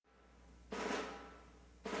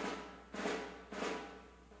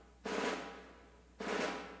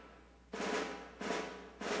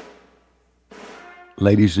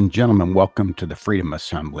Ladies and gentlemen, welcome to the Freedom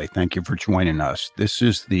Assembly. Thank you for joining us. This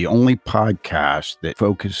is the only podcast that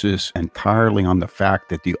focuses entirely on the fact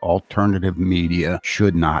that the alternative media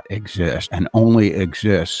should not exist and only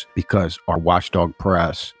exists because our watchdog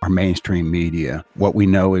press, our mainstream media, what we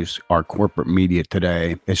know is our corporate media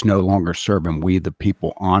today is no longer serving we the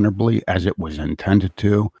people honorably as it was intended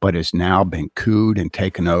to, but has now been cooed and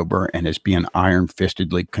taken over and is being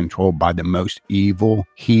iron-fistedly controlled by the most evil,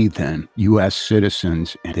 heathen U.S. citizens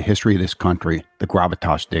in the history of this country, the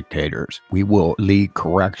gravitas dictators. We will lead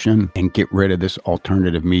correction and get rid of this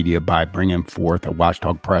alternative media by bringing forth a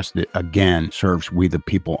watchdog press that again serves we the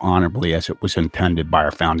people honorably as it was intended by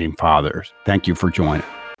our founding fathers. Thank you for joining.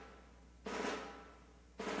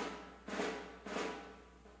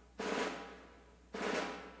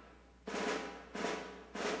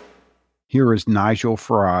 Here is Nigel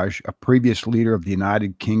Farage, a previous leader of the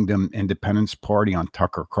United Kingdom Independence Party, on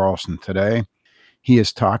Tucker Carlson today. He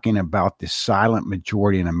is talking about the silent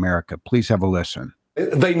majority in America. Please have a listen.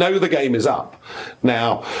 They know the game is up.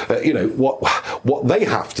 Now, what they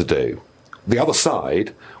have to do, what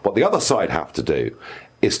the other side have to do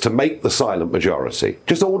is to make the silent majority,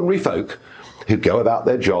 just ordinary folk who go about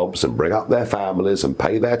their jobs and bring up their families and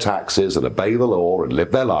pay their taxes and obey the law and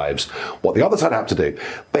live their lives. What the other side have to do,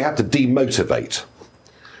 they have to demotivate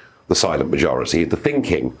the silent majority into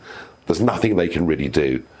thinking there's nothing they can really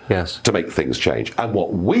do to make things change. And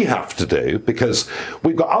what we have to do, because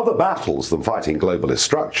we've got other battles than fighting globalist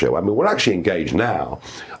structure, I mean, we're actually engaged now,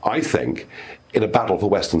 I think, in a battle for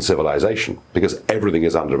Western civilization, because everything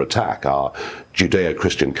is under attack. Our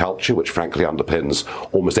Judeo-Christian culture, which frankly underpins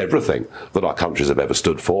almost everything that our countries have ever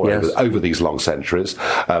stood for over these long centuries,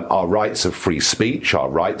 our rights of free speech, our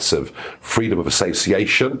rights of freedom of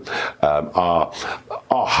association, our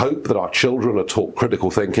hope that our children are taught critical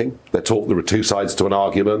thinking. They're taught there are two sides to an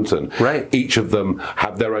argument, and each of them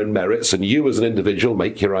have their own merits, and you as an individual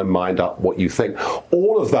make your own mind up what you think.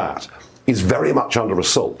 All of that is very much under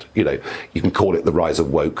assault. You know, you can call it the rise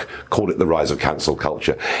of woke, call it the rise of cancel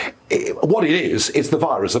culture. What it is, it's the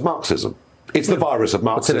virus of Marxism. It's the virus of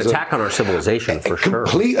Marxism. It's an attack on our civilization, for sure. A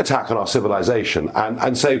complete attack on our civilization.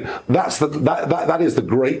 And so that is the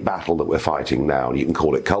great battle that we're fighting now. You can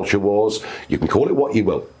call it culture wars, you can call it what you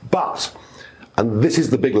will. But, and this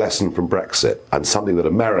is the big lesson from Brexit, and something that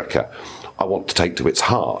America, I want to take to its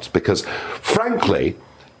heart, because frankly,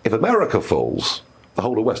 if America falls, the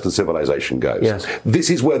whole of Western civilization goes. This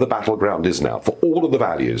is where the battleground is now, for all of the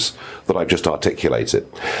values that I've just articulated.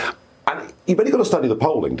 And you've only got to study the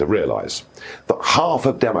polling to realise that half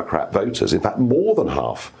of Democrat voters, in fact more than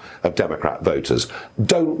half of Democrat voters,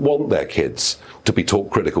 don't want their kids to be taught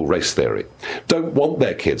critical race theory, don't want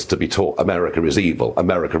their kids to be taught America is evil,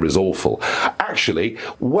 America is awful. Actually,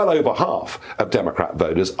 well over half of Democrat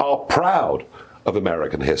voters are proud of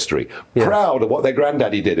American history, proud of what their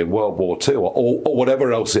granddaddy did in World War II or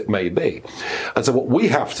whatever else it may be. And so what we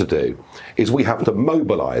have to do is we have to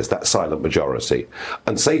mobilize that silent majority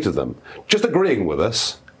and say to them, just agreeing with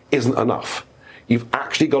us isn't enough. You've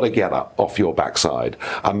actually got to get up off your backside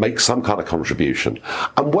and make some kind of contribution.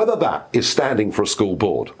 And whether that is standing for a school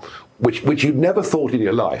board, which you'd never thought in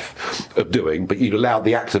your life of doing, but you'd allowed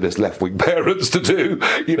the activist left-wing parents to do,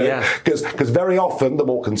 because very often the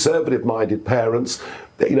more conservative-minded parents,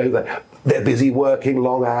 they're busy working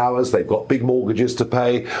long hours, they've got big mortgages to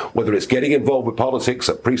pay, whether it's getting involved with politics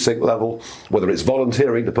at precinct level, whether it's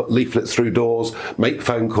volunteering to put leaflets through doors, make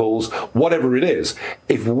phone calls, whatever it is.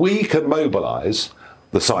 If we can mobilise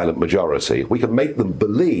the silent majority, we can make them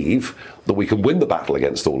believe that we can win the battle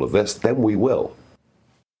against all of this, then we will.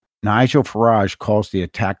 Nigel Farage calls the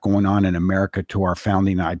attack going on in America to our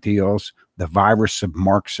founding ideals the virus of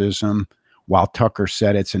Marxism, while Tucker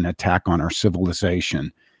said it's an attack on our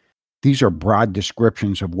civilization. These are broad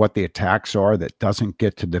descriptions of what the attacks are that doesn't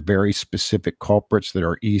get to the very specific culprits that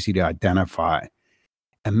are easy to identify.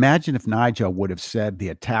 Imagine if Nigel would have said the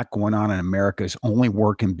attack going on in America is only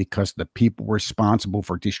working because the people responsible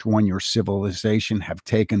for destroying your civilization have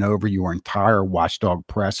taken over your entire watchdog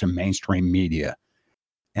press and mainstream media,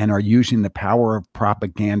 and are using the power of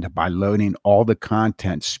propaganda by loading all the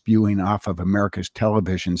content spewing off of America's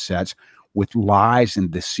television sets with lies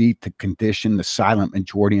and deceit to condition the silent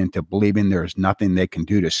majority into believing there is nothing they can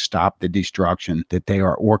do to stop the destruction that they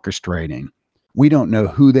are orchestrating. We don't know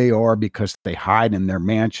who they are because they hide in their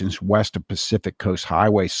mansions west of Pacific Coast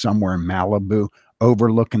Highway somewhere in Malibu,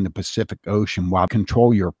 overlooking the Pacific Ocean, while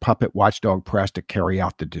control your puppet watchdog press to carry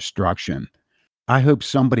out the destruction. I hope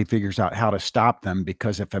somebody figures out how to stop them,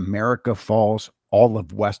 because if America falls, all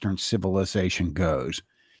of Western civilization goes.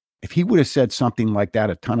 If he would have said something like that,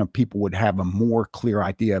 a ton of people would have a more clear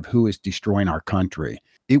idea of who is destroying our country.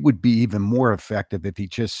 It would be even more effective if he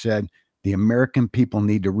just said, the American people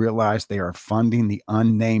need to realize they are funding the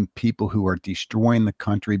unnamed people who are destroying the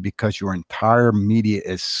country because your entire media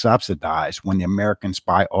is subsidized when the Americans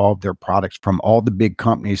buy all of their products from all the big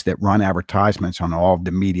companies that run advertisements on all of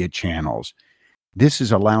the media channels. This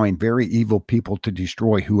is allowing very evil people to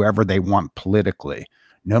destroy whoever they want politically.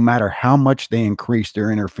 No matter how much they increase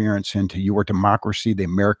their interference into your democracy, the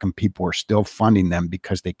American people are still funding them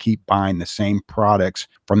because they keep buying the same products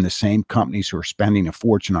from the same companies who are spending a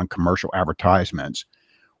fortune on commercial advertisements.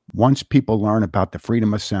 Once people learn about the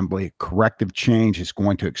Freedom Assembly, corrective change is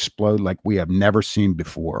going to explode like we have never seen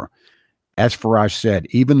before. As Farage said,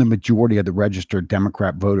 even the majority of the registered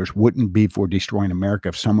Democrat voters wouldn't be for destroying America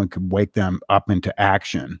if someone could wake them up into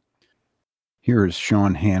action. Here is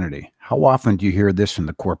Sean Hannity. How often do you hear this in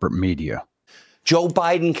the corporate media? Joe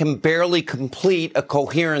Biden can barely complete a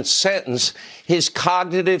coherent sentence. His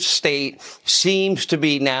cognitive state seems to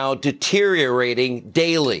be now deteriorating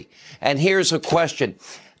daily. And here's a question.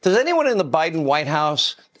 Does anyone in the Biden White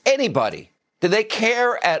House, anybody, do they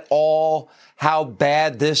care at all how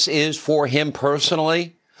bad this is for him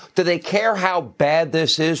personally? Do they care how bad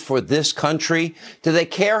this is for this country? Do they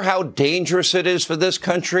care how dangerous it is for this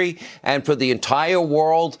country and for the entire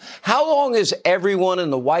world? How long is everyone in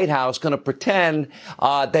the White House going to pretend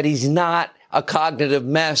that he's not a cognitive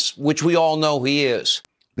mess, which we all know he is?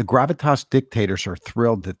 The gravitas dictators are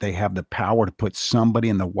thrilled that they have the power to put somebody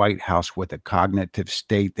in the White House with a cognitive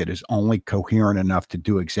state that is only coherent enough to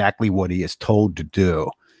do exactly what he is told to do.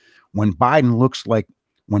 When Biden looks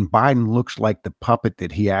like the puppet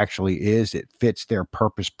that he actually is, it fits their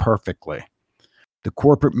purpose perfectly. The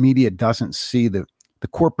corporate media doesn't see the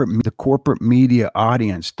corporate media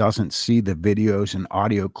audience doesn't see the videos and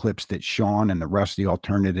audio clips that Sean and the rest of the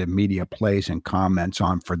alternative media plays and comments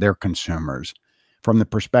on for their consumers. From the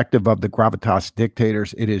perspective of the gravitas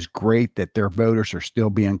dictators, it is great that their voters are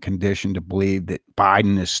still being conditioned to believe that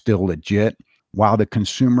Biden is still legit, while the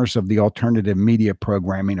consumers of the alternative media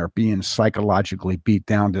programming are being psychologically beat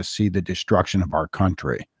down to see the destruction of our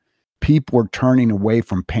country. People are turning away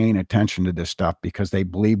from paying attention to this stuff because they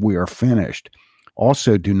believe we are finished.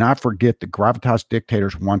 Also, do not forget the gravitas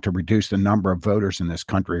dictators want to reduce the number of voters in this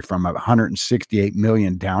country from 168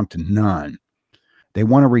 million down to none. They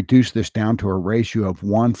want to reduce this down to a ratio of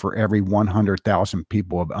 1 for every 100,000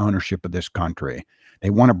 people of ownership of this country. They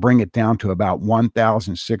want to bring it down to about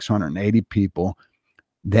 1,680 people,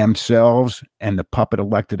 themselves and the puppet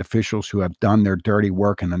elected officials who have done their dirty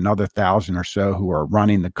work, and another 1,000 or so who are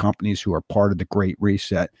running the companies who are part of the Great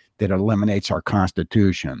Reset that eliminates our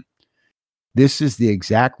Constitution. This is the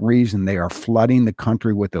exact reason they are flooding the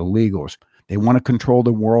country with illegals. They want to control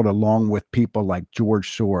the world along with people like George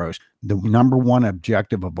Soros. The number one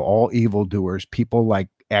objective of all evildoers, people like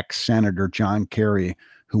ex-Senator John Kerry,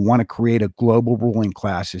 who want to create a global ruling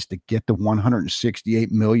class, is to get the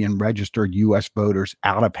 168 million registered U.S. voters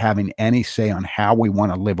out of having any say on how we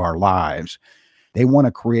want to live our lives. They want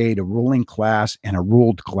to create a ruling class and a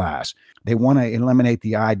ruled class. They want to eliminate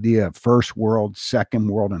the idea of first world, second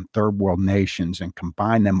world, and third world nations and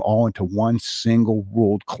combine them all into one single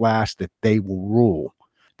ruled class that they will rule.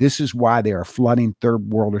 This is why they are flooding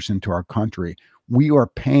third worlders into our country. We are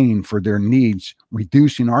paying for their needs,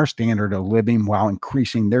 reducing our standard of living while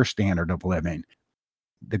increasing their standard of living.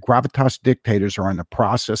 The gravitas dictators are in the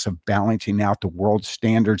process of balancing out the world's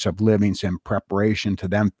standards of living in preparation to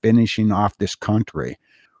them finishing off this country.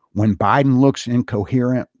 When Biden looks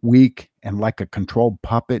incoherent, weak, and like a controlled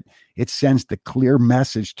puppet, it sends the clear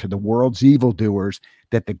message to the world's evildoers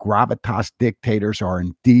that the gravitas dictators are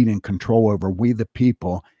indeed in control over we the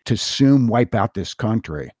people to soon wipe out this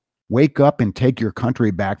country. Wake up and take your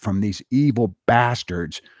country back from these evil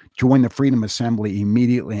bastards. Join the Freedom Assembly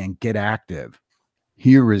immediately and get active.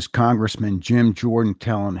 Here is Congressman Jim Jordan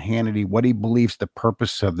telling Hannity what he believes the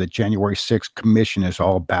purpose of the January 6th commission is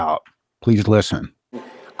all about. Please listen.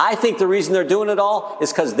 I think the reason they're doing it all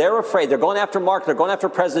is because they're afraid. They're going after Mark. They're going after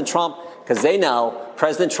President Trump because they know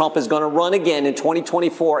President Trump is going to run again in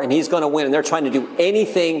 2024 and he's going to win. And they're trying to do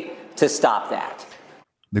anything to stop that.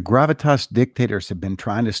 The gravitas dictators have been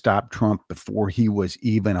trying to stop Trump before he was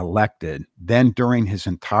even elected. Then during his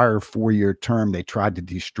entire 4-year term, they tried to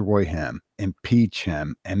destroy him, impeach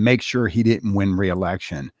him, and make sure he didn't win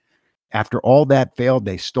re-election. After all that failed,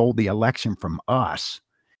 they stole the election from us.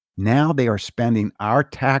 Now they are spending our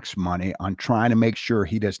tax money on trying to make sure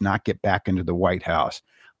he does not get back into the White House.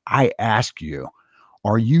 I ask you,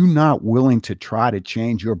 are you not willing to try to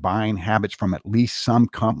change your buying habits from at least some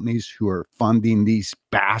companies who are funding these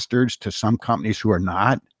bastards to some companies who are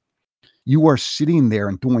not? You are sitting there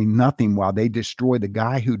and doing nothing while they destroy the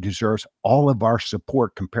guy who deserves all of our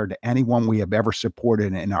support compared to anyone we have ever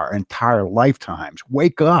supported in our entire lifetimes.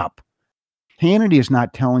 Wake up. Hannity is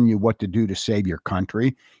not telling you what to do to save your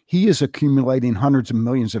country. He is accumulating hundreds of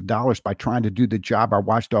millions of dollars by trying to do the job our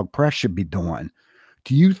watchdog press should be doing.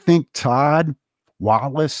 Do you think Todd,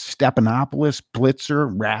 Wallace, Stephanopoulos,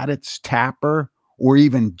 Blitzer, Raddatz, Tapper, or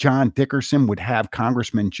even John Dickerson would have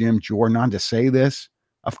Congressman Jim Jordan on to say this?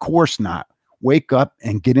 Of course not. Wake up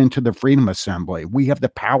and get into the Freedom Assembly. We have the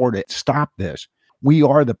power to stop this. We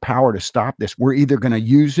are the power to stop this. We're either going to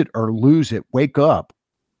use it or lose it. Wake up.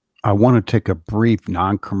 I want to take a brief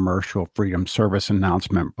non-commercial Freedom Service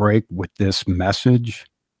announcement break with this message.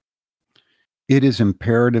 It is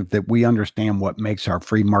imperative that we understand what makes our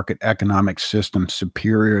free market economic system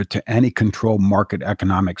superior to any controlled market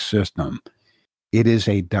economic system. It is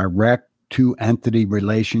a direct two-entity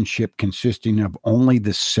relationship consisting of only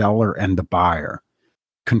the seller and the buyer.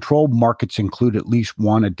 Controlled markets include at least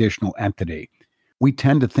one additional entity. We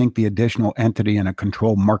tend to think the additional entity in a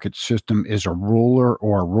controlled market system is a ruler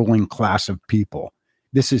or a ruling class of people.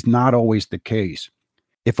 This is not always the case.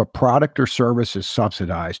 If a product or service is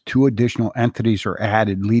subsidized, two additional entities are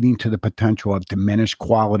added, leading to the potential of diminished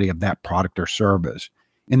quality of that product or service.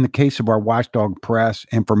 In the case of our watchdog press,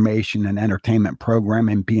 information, and entertainment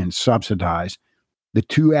programming being subsidized, the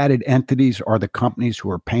two added entities are the companies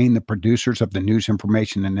who are paying the producers of the news,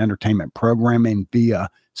 information, and entertainment programming via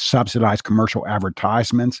subsidized commercial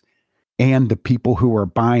advertisements, and the people who are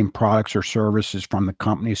buying products or services from the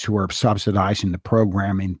companies who are subsidizing the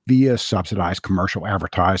programming via subsidized commercial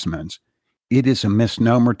advertisements. It is a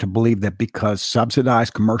misnomer to believe that because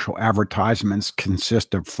subsidized commercial advertisements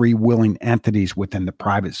consist of free-willing entities within the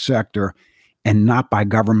private sector and not by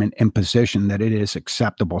government imposition that it is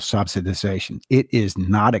acceptable subsidization. It is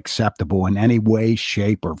not acceptable in any way,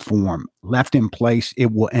 shape, or form. Left in place,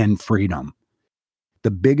 it will end freedom.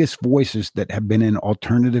 The biggest voices that have been in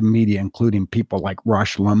alternative media, including people like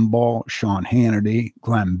Rush Limbaugh, Sean Hannity,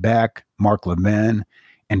 Glenn Beck, Mark Levin,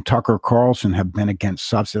 and Tucker Carlson, have been against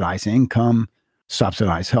subsidized income,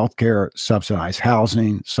 subsidized healthcare, subsidized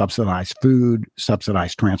housing, subsidized food,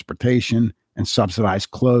 subsidized transportation, and subsidized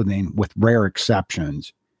clothing, with rare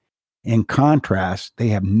exceptions. In contrast, they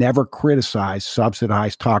have never criticized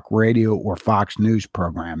subsidized talk radio or Fox News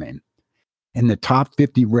programming. In the top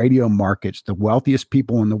 50 radio markets, the wealthiest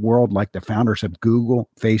people in the world, like the founders of Google,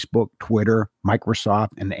 Facebook, Twitter, Microsoft,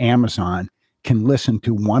 and Amazon, can listen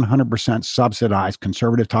to 100% subsidized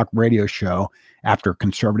conservative talk radio show after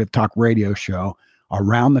conservative talk radio show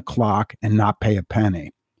around the clock and not pay a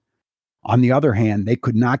penny. On the other hand, they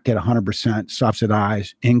could not get 100%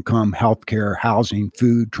 subsidized income, healthcare, housing,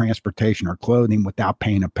 food, transportation, or clothing without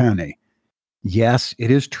paying a penny. Yes,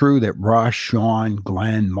 it is true that Rush, Sean,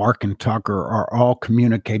 Glenn, Mark, and Tucker are all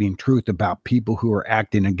communicating truth about people who are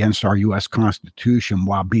acting against our U.S. Constitution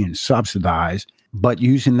while being subsidized, but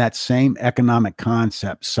using that same economic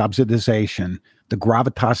concept, subsidization, the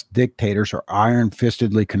gravitas dictators are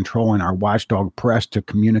iron-fistedly controlling our watchdog press to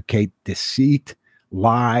communicate deceit,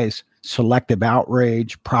 lies, selective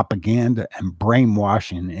outrage, propaganda, and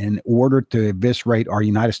brainwashing in order to eviscerate our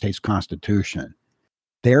United States Constitution.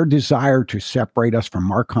 Their desire to separate us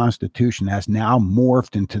from our Constitution has now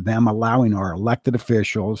morphed into them allowing our elected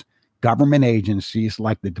officials, government agencies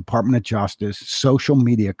like the Department of Justice, social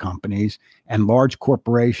media companies, and large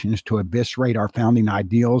corporations to eviscerate our founding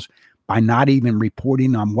ideals by not even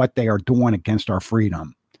reporting on what they are doing against our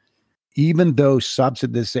freedom. Even though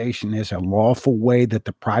subsidization is a lawful way that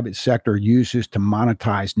the private sector uses to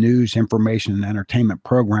monetize news, information, and entertainment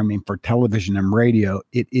programming for television and radio,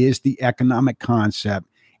 it is the economic concept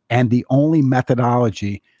and the only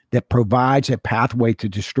methodology that provides a pathway to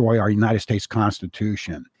destroy our United States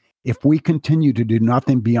Constitution. If we continue to do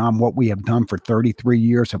nothing beyond what we have done for 33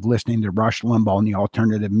 years of listening to Rush Limbaugh and the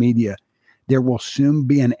alternative media, there will soon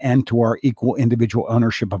be an end to our equal individual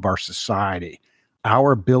ownership of our society.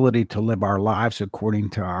 Our ability to live our lives according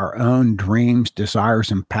to our own dreams,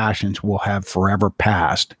 desires, and passions will have forever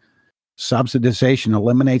passed. Subsidization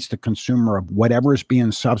eliminates the consumer of whatever is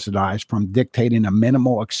being subsidized from dictating a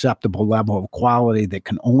minimal acceptable level of quality that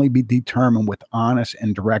can only be determined with honest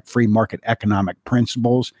and direct free market economic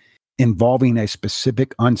principles involving a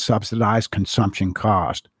specific unsubsidized consumption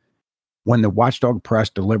cost. When the watchdog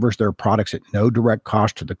press delivers their products at no direct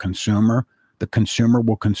cost to the consumer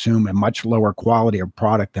will consume a much lower quality of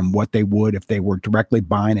product than what they would if they were directly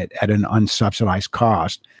buying it at an unsubsidized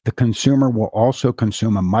cost. The consumer will also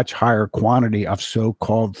consume a much higher quantity of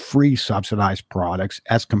so-called free subsidized products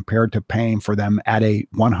as compared to paying for them at a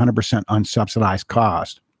 100% unsubsidized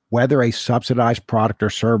cost. Whether a subsidized product or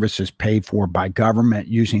service is paid for by government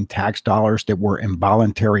using tax dollars that were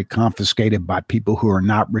involuntarily confiscated by people who are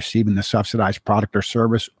not receiving the subsidized product or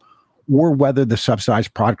service, or whether the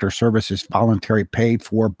subsidized product or service is voluntarily paid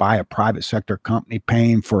for by a private sector company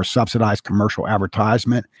paying for a subsidized commercial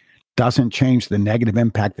advertisement, doesn't change the negative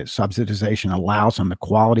impact that subsidization allows on the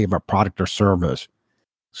quality of a product or service.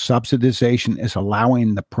 Subsidization is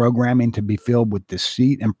allowing the programming to be filled with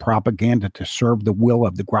deceit and propaganda to serve the will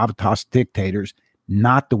of the gravitas dictators,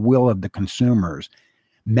 not the will of the consumers.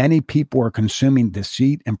 Many people are consuming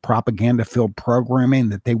deceit and propaganda-filled programming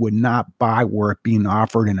that they would not buy were it being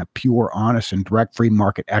offered in a pure, honest, and direct free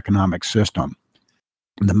market economic system.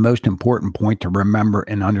 The most important point to remember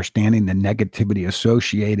in understanding the negativity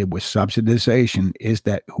associated with subsidization is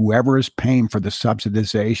that whoever is paying for the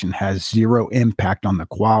subsidization has zero impact on the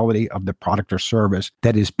quality of the product or service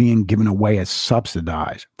that is being given away as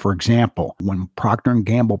subsidized. For example, when Procter &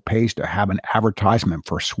 Gamble pays to have an advertisement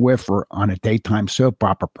for Swiffer on a daytime soap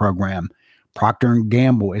opera program, Procter &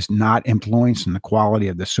 Gamble is not influencing the quality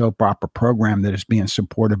of the soap opera program that is being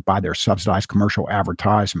supported by their subsidized commercial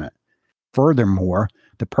advertisement. Furthermore,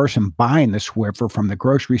 the person buying the Swiffer from the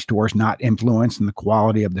grocery store is not influencing the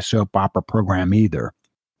quality of the soap opera program either.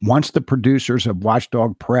 Once the producers of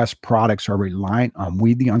Watchdog Press products are reliant on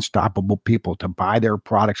We the Unstoppable people to buy their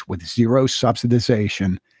products with zero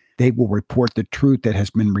subsidization, they will report the truth that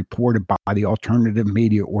has been reported by the alternative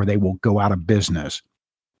media, or they will go out of business.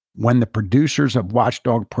 When the producers of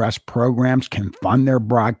Watchdog Press programs can fund their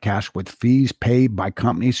broadcasts with fees paid by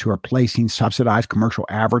companies who are placing subsidized commercial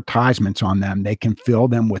advertisements on them, they can fill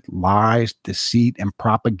them with lies, deceit, and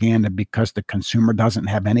propaganda because the consumer doesn't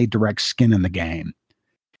have any direct skin in the game.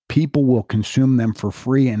 People will consume them for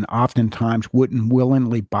free and oftentimes wouldn't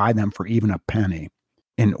willingly buy them for even a penny.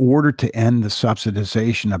 In order to end the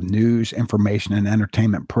subsidization of news, information, and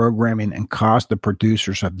entertainment programming and cause the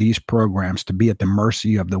producers of these programs to be at the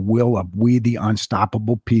mercy of the will of We the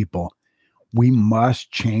Unstoppable people, we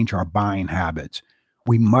must change our buying habits.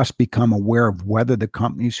 We must become aware of whether the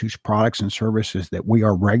companies whose products and services that we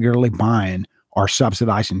are regularly buying are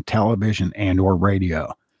subsidizing television and or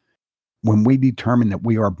radio. When we determine that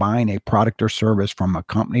we are buying a product or service from a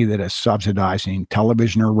company that is subsidizing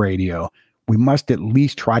television or radio, we must at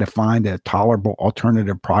least try to find a tolerable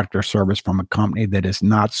alternative product or service from a company that is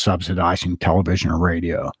not subsidizing television or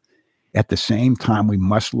radio. At the same time, we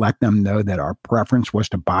must let them know that our preference was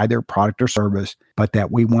to buy their product or service, but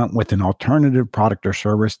that we went with an alternative product or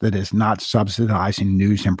service that is not subsidizing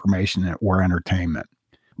news, information, or entertainment.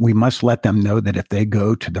 We must let them know that if they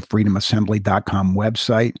go to the freedomassembly.com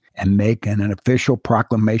website and make an official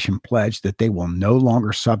proclamation pledge that they will no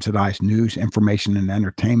longer subsidize news, information, and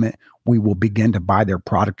entertainment, we will begin to buy their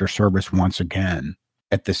product or service once again.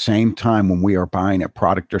 At the same time, when we are buying a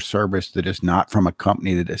product or service that is not from a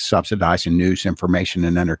company that is subsidizing news, information,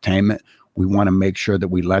 and entertainment, we want to make sure that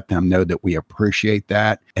we let them know that we appreciate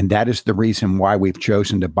that. And that is the reason why we've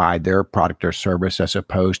chosen to buy their product or service as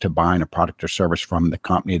opposed to buying a product or service from the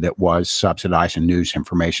company that was subsidizing news,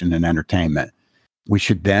 information, and entertainment. We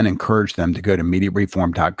should then encourage them to go to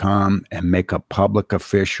MediaReform.com and make a public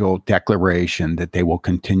official declaration that they will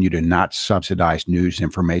continue to not subsidize news,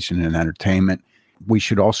 information, and entertainment. We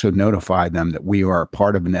should also notify them that we are a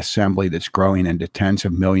part of an assembly that's growing into tens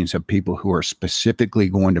of millions of people who are specifically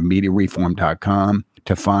going to MediaReform.com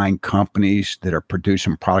to find companies that are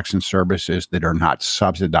producing products and services that are not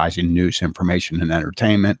subsidizing news, information, and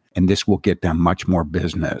entertainment, and this will get them much more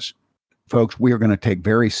business. Folks, we are going to take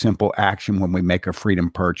very simple action when we make a freedom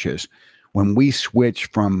purchase. When we switch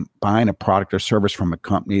from buying a product or service from a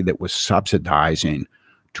company that was subsidizing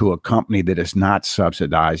to a company that is not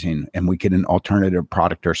subsidizing, and we get an alternative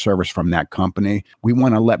product or service from that company, we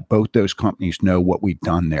want to let both those companies know what we've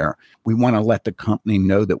done there. We want to let the company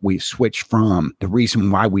know that we switched from the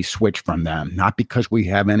reason why we switched from them, not because we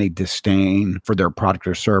have any disdain for their product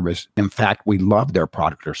or service. In fact, we love their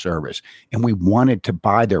product or service, and we wanted to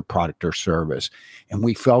buy their product or service, and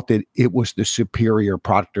we felt that it was the superior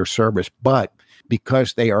product or service, but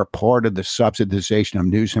because they are part of the subsidization of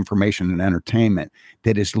news, information, and entertainment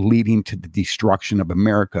that is leading to the destruction of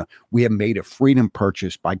America, we have made a freedom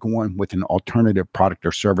purchase by going with an alternative product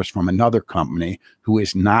or service from another company who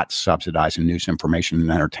is not subsidizing news, information,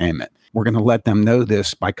 and entertainment. We're going to let them know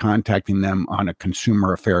this by contacting them on a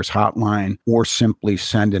consumer affairs hotline or simply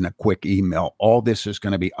send in a quick email. All this is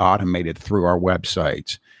going to be automated through our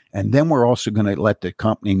websites. And then we're also going to let the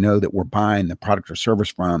company know that we're buying the product or service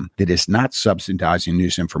from that is not subsidizing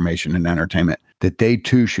news, information, and entertainment, that they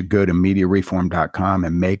too should go to MediaReform.com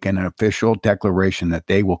and make an official declaration that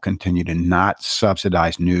they will continue to not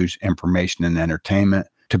subsidize news, information, and entertainment,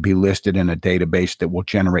 to be listed in a database that will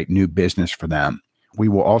generate new business for them. We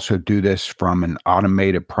will also do this from an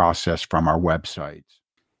automated process from our websites.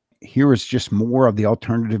 Here is just more of the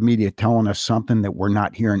alternative media telling us something that we're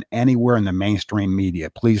not hearing anywhere in the mainstream media.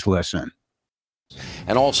 Please listen.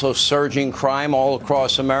 And also surging crime all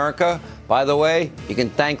across America. By the way, you can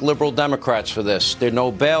thank liberal Democrats for this. There are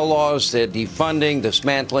no bail laws. They're defunding,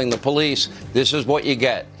 dismantling the police. This is what you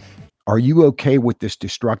get. Are you okay with this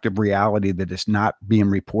destructive reality that is not being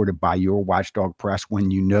reported by your watchdog press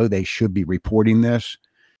when you know they should be reporting this?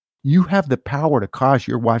 You have the power to cause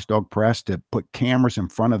your watchdog press to put cameras in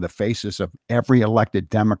front of the faces of every elected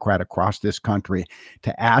Democrat across this country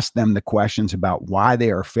to ask them the questions about why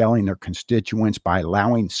they are failing their constituents by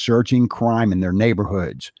allowing surging crime in their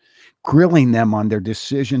neighborhoods, grilling them on their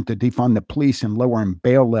decision to defund the police and lowering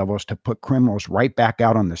bail levels to put criminals right back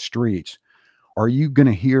out on the streets. Are you going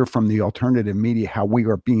to hear from the alternative media how we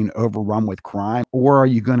are being overrun with crime? Or are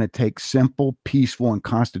you going to take simple, peaceful, and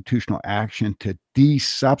constitutional action to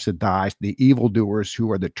desubsidize the evildoers who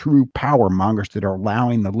are the true power mongers that are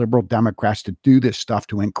allowing the liberal Democrats to do this stuff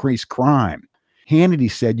to increase crime? Hannity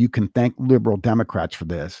said you can thank liberal Democrats for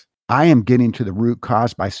this. I am getting to the root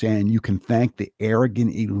cause by saying you can thank the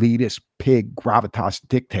arrogant, elitist, pig, gravitas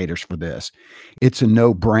dictators for this. It's a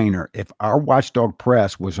no-brainer. If our watchdog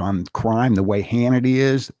press was on crime the way Hannity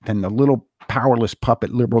is, then the little powerless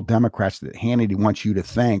puppet liberal Democrats that Hannity wants you to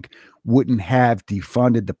thank wouldn't have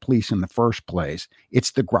defunded the police in the first place.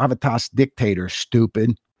 It's the gravitas dictators,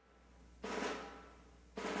 stupid.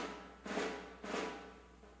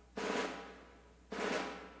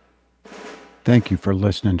 Thank you for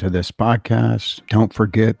listening to this podcast. Don't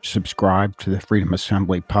forget, subscribe to the Freedom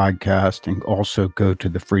Assembly podcast and also go to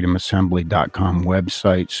the freedomassembly.com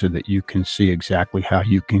website so that you can see exactly how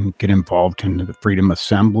you can get involved in the Freedom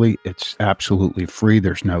Assembly. It's absolutely free.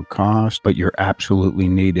 There's no cost, but you're absolutely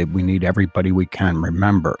needed. We need everybody we can.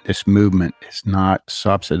 Remember, this movement is not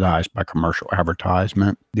subsidized by commercial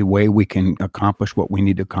advertisement. The way we can accomplish what we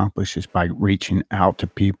need to accomplish is by reaching out to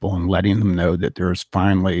people and letting them know that there's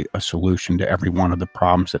finally a solution to every one of the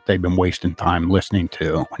problems that they've been wasting time listening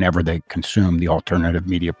to whenever they consume the alternative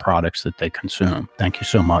media products that they consume. Thank you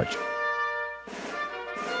so much.